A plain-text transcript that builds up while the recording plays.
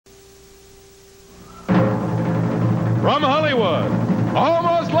From Hollywood,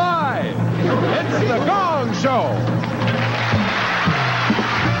 almost live, it's the Gong Show.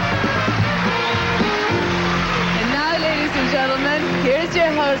 And now, ladies and gentlemen, here's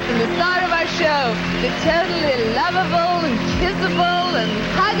your host and the star of our show, the totally lovable and kissable and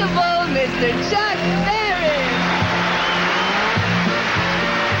huggable Mr. Chuck Berry.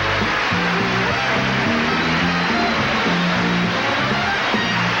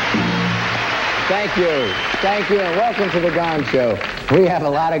 Thank you, and welcome to the Gong Show. We have a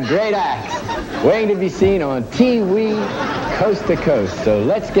lot of great acts waiting to be seen on TV, coast to coast. So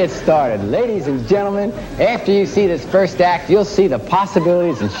let's get started. Ladies and gentlemen, after you see this first act, you'll see the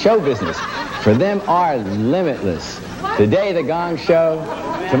possibilities in show business. For them are limitless. Today, the Gong Show.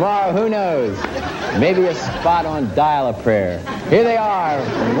 Tomorrow, who knows? Maybe a spot on Dial-A-Prayer. Here they are,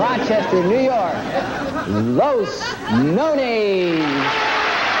 from Rochester, New York, Los Nones.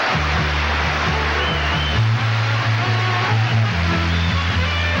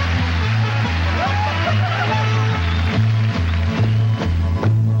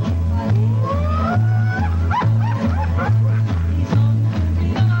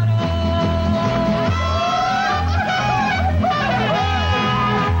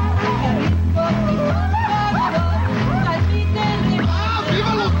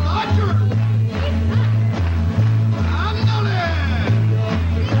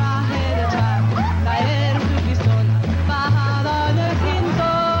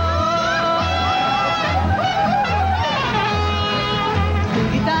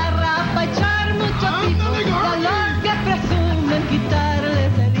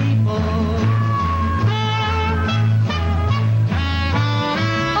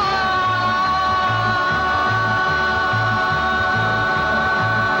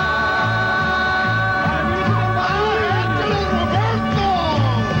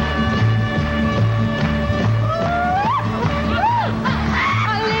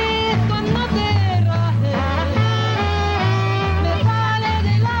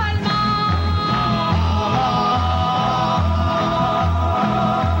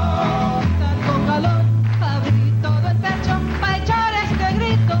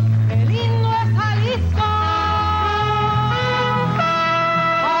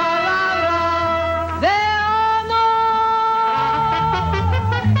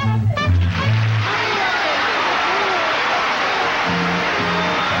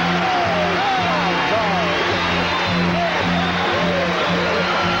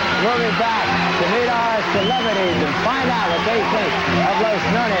 Celebrities and find out what they think of Los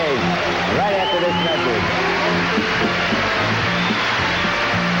Nones right after this message.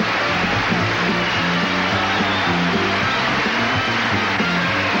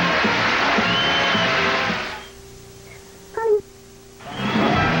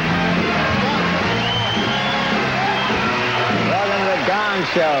 Welcome to the Gong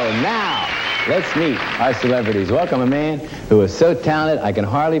Show. Now, let's meet our celebrities. Welcome a man who is so talented, I can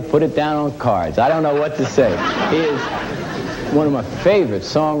hardly put it down on cards. I don't know what to say. He is one of my favorite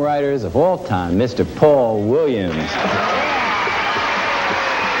songwriters of all time, Mr. Paul Williams.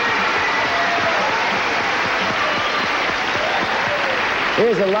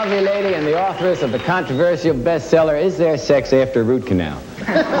 Here's a lovely lady and the authoress of the controversial bestseller, Is There Sex After Root Canal?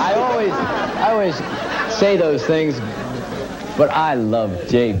 I always say those things, but I love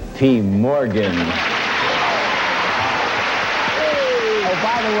J.P. Morgan. Oh,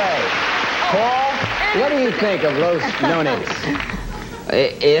 by the way, Paul, what do you think of Los Nones?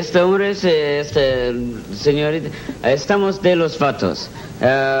 Este hombre es, señorita, estamos de los fatos.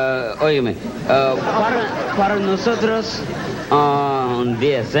 Óyeme, para nosotros,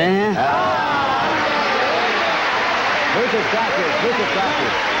 10, ¿eh? Muchas gracias.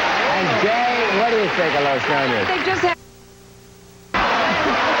 And Jay, what do you think of Los Nones? They just have...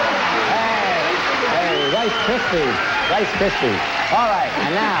 Rice Krispies. All right,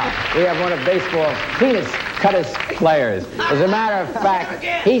 and now we have one of baseball's cleanest, cuttest players. As a matter of fact,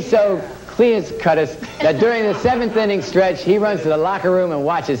 he's so cleanest, cuttest that during the 7th inning stretch, he runs to the locker room and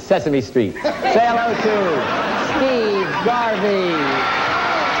watches Sesame Street. Say hello to Steve Garvey.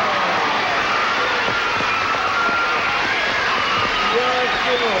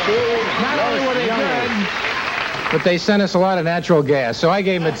 Not only were they good, but they sent us a lot of natural gas, so I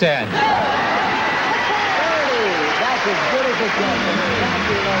gave them a 10. That's as good as it gets. Thank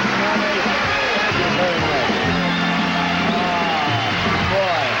you, Los Nones. Thank you very much. Oh,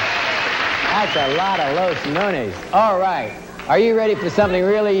 boy. That's a lot of Los Nones. All right. Are you ready for something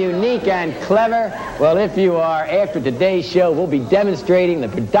really unique and clever? Well, if you are, after today's show, we'll be demonstrating the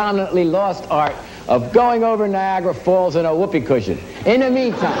predominantly lost art of going over Niagara Falls in a whoopee cushion. In the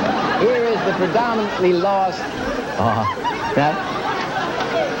meantime, here is the predominantly lost That?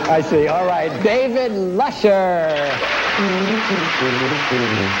 I see. All right. David Lusher.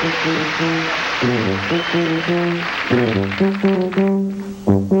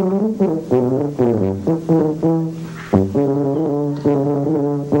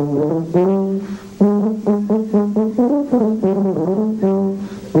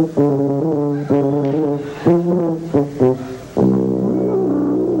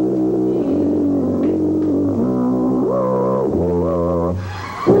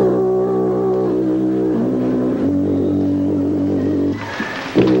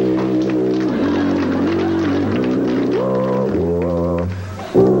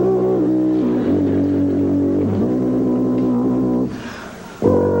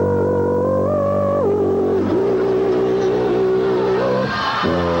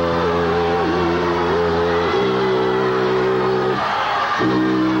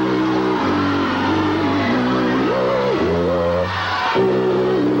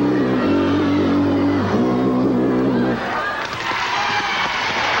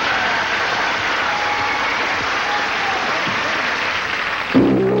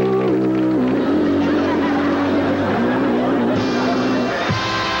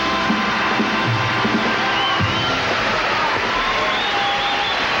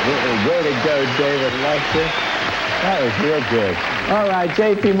 Way to go, David Lusher. That was real good. All right,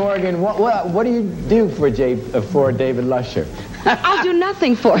 J.P. Morgan, what do you do for David Lusher? I'll do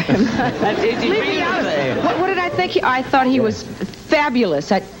nothing for him. That's easy Leave for you me to out of say. it. What did I think? I thought he was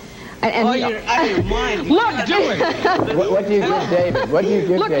fabulous. Oh, you're out of your mind. Look, What do you give David? What do you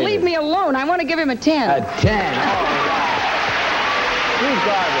give look, David? leave me alone. I want to give him a 10. A 10. Who's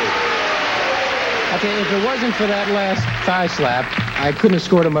garbage? Okay, if it wasn't for that last thigh slap, I couldn't have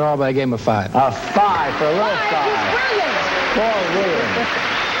scored him at all, but I gave him a 5. A 5 for a little He's 5. brilliant. Paul Williams.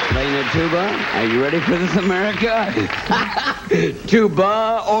 Playing a tuba? Are you ready for this, America?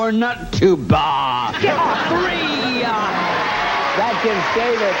 Tuba or not tuba? Get off. 3. That gives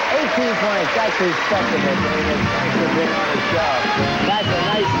David 18 points. That's respectable, David. Thanks for being on the show. That's a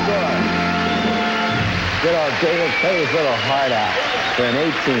nice score. Good old David, play his little heart out for an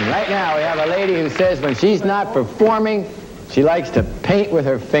 18. Right now, we have a lady who says when she's not performing, she likes to paint with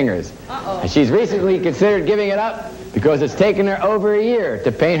her fingers. And she's recently considered giving it up because it's taken her over a year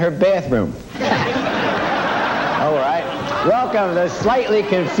to paint her bathroom. All right. Welcome, the slightly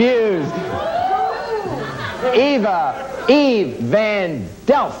confused Eve Van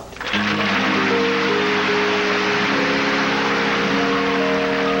Delft.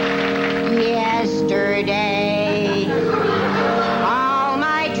 Yesterday, all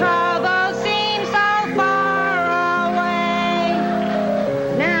my troubles seem so far away.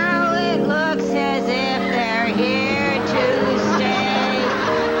 Now it looks as if they're here to stay.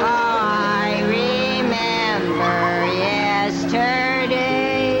 Oh, I remember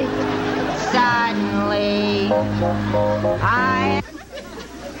yesterday. Suddenly, I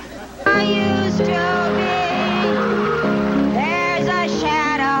used to be. There's a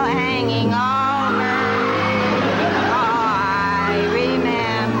shadow hanging over me. Oh, I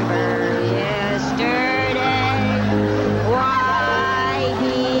remember yesterday why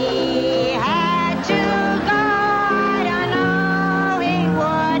he had to go. I don't know, he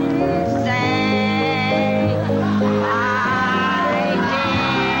wouldn't say. I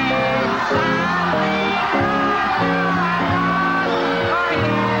did something wrong for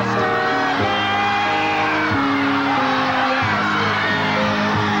yesterday.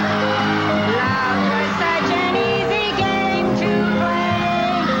 Love was such an easy game to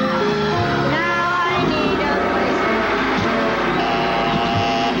play. Now I need a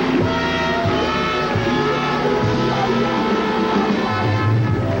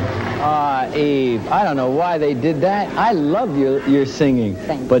Eve, I don't know why they did that. I love your singing.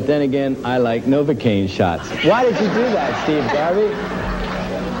 Thank but then again, I like Novocaine shots. Why did you do that, Steve Garvey?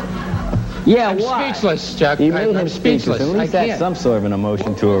 Yeah, I'm why? speechless, Chuck. You made I'm him speechless. At I least that's can't. some sort of an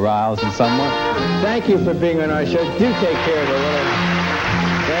emotion to arouse in someone. Thank you for being on our show. Do take care of the little...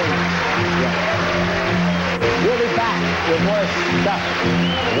 We'll be back with more stuff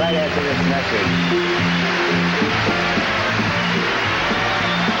right after this message.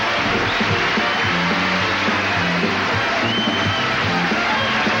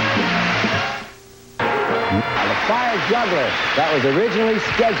 The fire juggler that was originally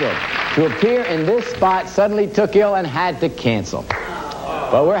scheduled to appear in this spot suddenly took ill and had to cancel.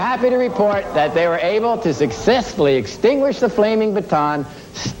 But we're happy to report that they were able to successfully extinguish the flaming baton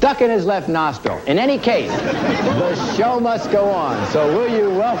stuck in his left nostril. In any case, the show must go on. So will you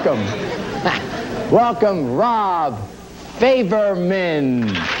welcome, welcome Rob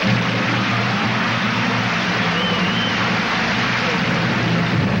Favorman.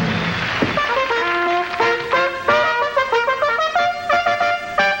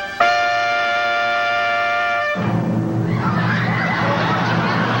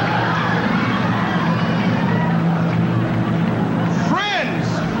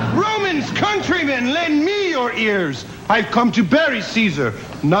 then lend me your ears. I've come to bury Caesar,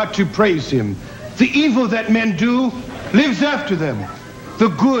 not to praise him. The evil that men do lives after them. The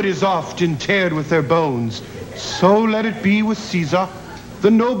good is oft interred with their bones. So let it be with Caesar.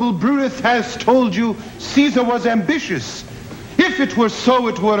 The noble Brutus has told you Caesar was ambitious. If it were so,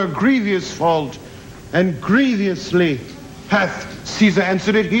 it were a grievous fault, and grievously hath Caesar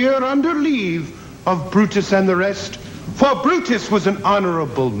answered it here under leave of Brutus and the rest. For Brutus was an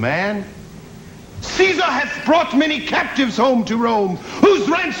honorable man. Caesar hath brought many captives home to Rome, whose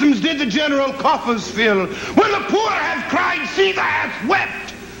ransoms did the general coffers fill. When the poor have cried, Caesar hath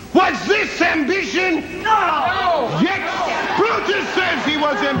wept. Was this ambition? No! Yet Brutus says he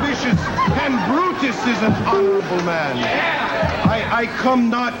was ambitious, and Brutus is an honorable man. I come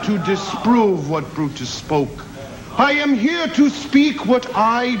not to disprove what Brutus spoke. I am here to speak what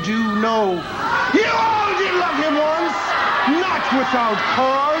I do know. You all did love him once, not without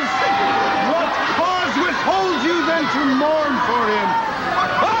cause. What cause withholds you then to mourn for him?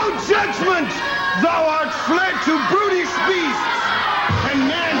 O judgment, thou art fled to brutish beasts, and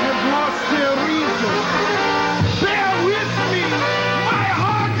men have lost their reason. Bear with me. My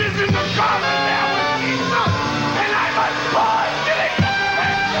heart is in the coffin there with Caesar, and I must pause till it gets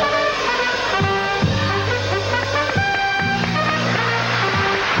back.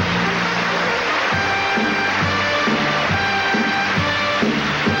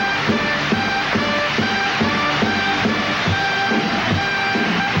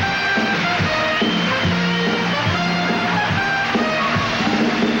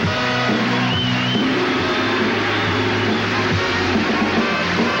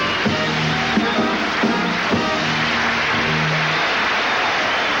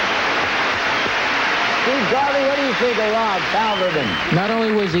 Garvey, what do you think of Rob Halverton? Not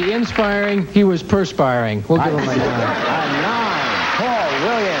only was he inspiring, he was perspiring. We'll give him a 9. A 9. Paul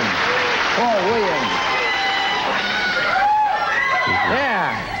Williams.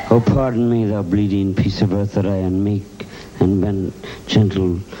 Yeah. Oh, pardon me, thou bleeding piece of earth, that I am meek and been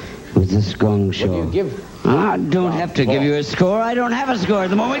gentle with this Gong Show. What do you give? I don't have to give you a score. I don't have a score at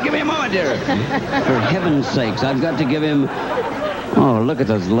the moment. Give me a moment, dear. For heaven's sakes, I've got to give him... Oh, look at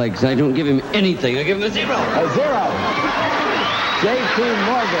those legs. I don't give him anything. I give him a 0. A 0. J.T.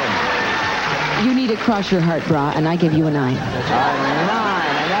 Morgan. You need to cross your heart, brah, and I give you a 9. A 9. And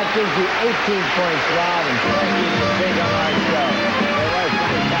that gives you 18 points, Rob, and 13 to big on our show. It was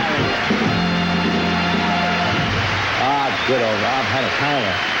nice having you. Ah, good old Rob had a kind of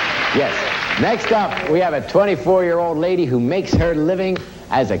a... Yes. Next up, we have a 24-year-old lady who makes her living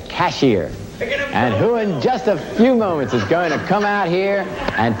as a cashier. And who in just a few moments is going to come out here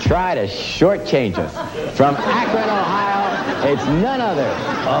and try to shortchange us. From Akron, Ohio, it's none other.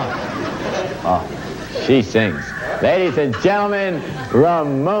 Oh, she sings. Ladies and gentlemen,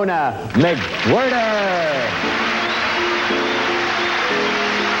 Ramona McWhirter.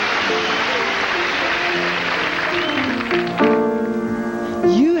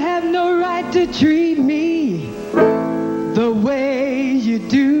 You have no right to treat me the way you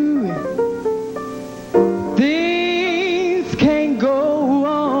do. Things can't go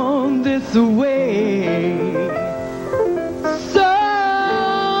on this way.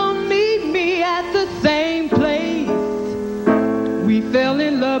 So meet me at the same place we fell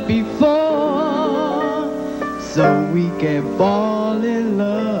in love before, so we can fall in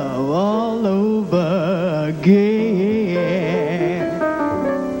love all over again.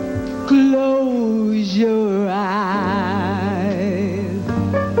 Close your eyes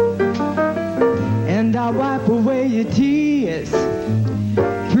and I'll wipe away your tears.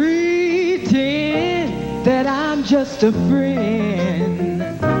 Pretend that I'm just a friend,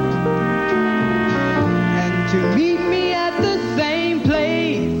 and to meet me at the same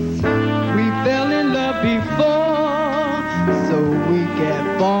place we fell in love before, so we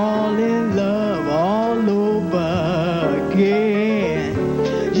can fall in love all over again.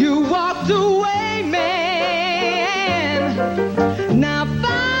 You walked away, man. Now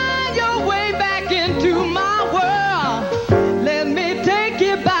find your way back into my world. Let me take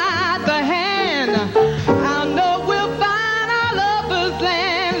you by the hand. I know we'll find our lover's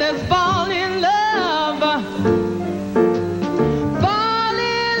land. Let's fall in love. Fall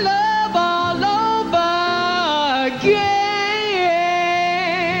in love all over again.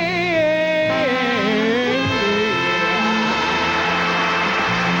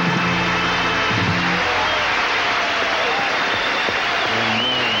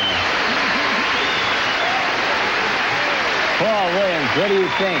 Paul Williams, what do you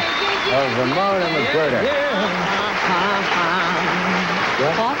think of Ramona McWhirter?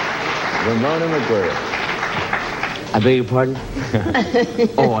 What? Ramona McWhirter. I beg your pardon?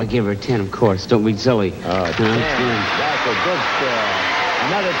 Oh, I gave her a 10, of course. Don't be silly. Oh, 10. That's a good score.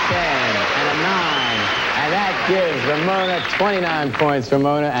 Another 10 and a 9. And that gives Ramona 29 points,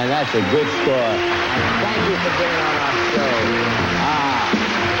 Ramona, and that's a good score. And thank you for being on our show.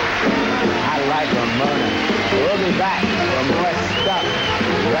 I like Ramona. We'll be back for more stuff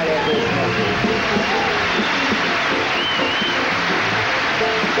right after this message.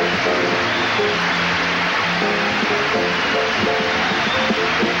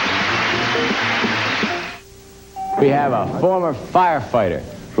 We have a former firefighter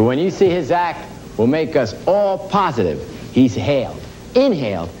who, when you see his act, will make us all positive. He's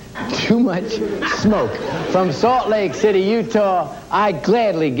inhaled too much smoke. From Salt Lake City, Utah, I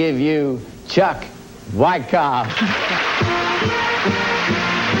gladly give you Chuck Wyckoff.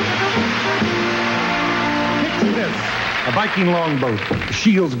 Picture this, a Viking longboat, the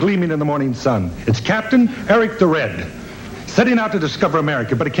shields gleaming in the morning sun. Its captain, Eric the Red, setting out to discover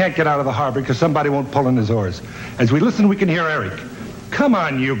America, but he can't get out of the harbor because somebody won't pull in his oars. As we listen, we can hear Eric. Come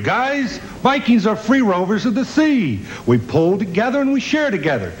on, you guys. Vikings are free rovers of the sea. We pull together and we share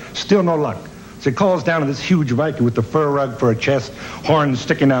together. Still no luck. So he calls down to this huge Viking with the fur rug for a chest, horns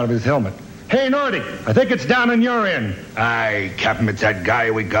sticking out of his helmet. Hey, Nordic, I think it's down in your end. Aye, Captain, it's that guy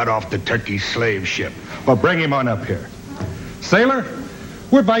we got off the Turkey slave ship. Well, bring him on up here. Sailor,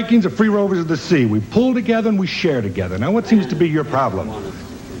 we're Vikings of free rovers of the sea. We pull together and we share together. Now, what seems to be your problem?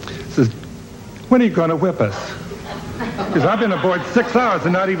 Says, when are you going to whip us? Because I've been aboard 6 hours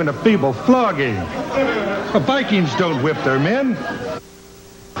and not even a feeble flogging. But Vikings don't whip their men.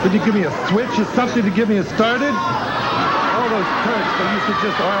 Could you give me a switch or something to get me started? All those Turks, they used to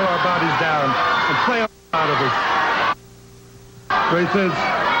just oil our bodies down and play out of us. So he says,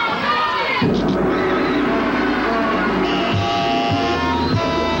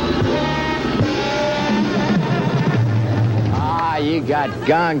 You got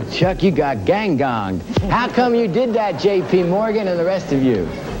gonged, Chuck. You got gang-gonged. How come you did that, J.P. Morgan and the rest of you?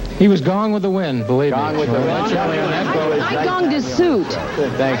 He was gone with the wind, believe me. Gone with the wind. I gonged his suit.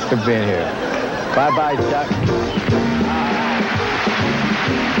 Thanks for being here. Bye-bye, Chuck.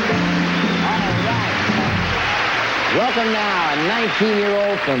 Welcome now, a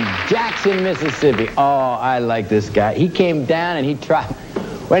 19-year-old from Jackson, Mississippi. Oh, I like this guy. He came down and he tried...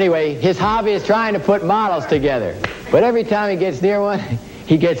 Well, anyway, his hobby is trying to put models together. But every time he gets near one,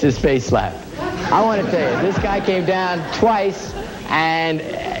 he gets his face slapped. I want to tell you, this guy came down twice, and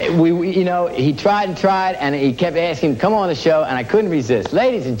he tried and tried, and he kept asking, come on the show, and I couldn't resist.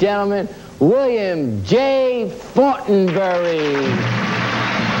 Ladies and gentlemen, William J. Fortenberry.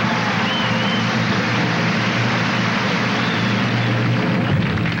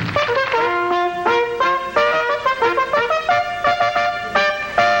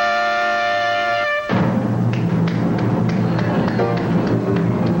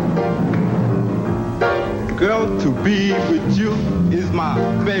 Girl, to be with you is my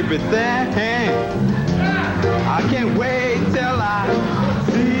favorite thing. I can't wait till I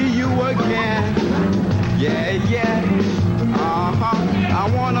see you again. Yeah, yeah. I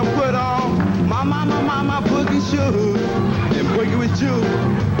wanna put on my boogie shoes and boogie with you.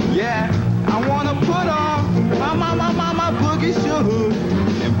 Yeah. I wanna put on my boogie shoes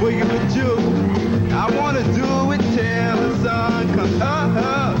and boogie with you. I wanna do it till the sun comes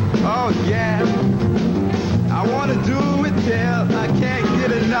up. Oh yeah. I wanna do it till I can't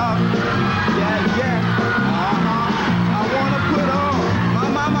get enough. Yeah, yeah. I wanna put on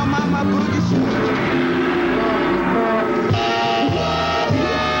my boogie shoes.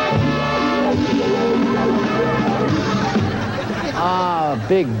 Ah,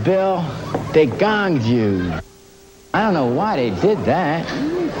 Big Bill, they gonged you. I don't know why they did that.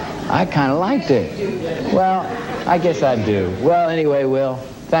 I kind of liked it. Well, I guess I do. Well, anyway, Will,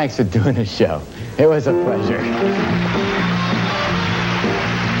 thanks for doing the show. It was a pleasure. We'll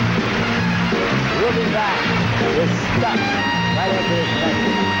be back with stuff right after this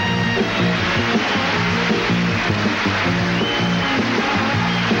message.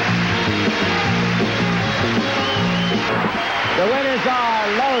 The winners are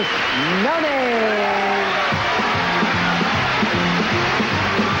Los Nones.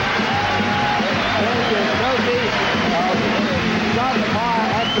 Here's your trophy of subpar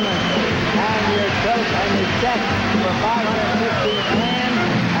excellence and your check for 550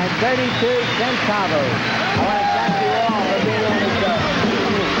 and 32 centavos. I want to thank you all for being on the show.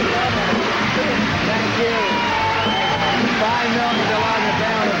 Thank you. 5 million to log the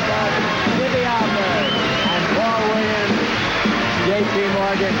down of Jimmy Albert and Paul Williams, J.P.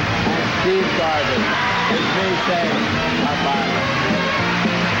 Morgan, and Steve Garvin. It's me saying bye-bye.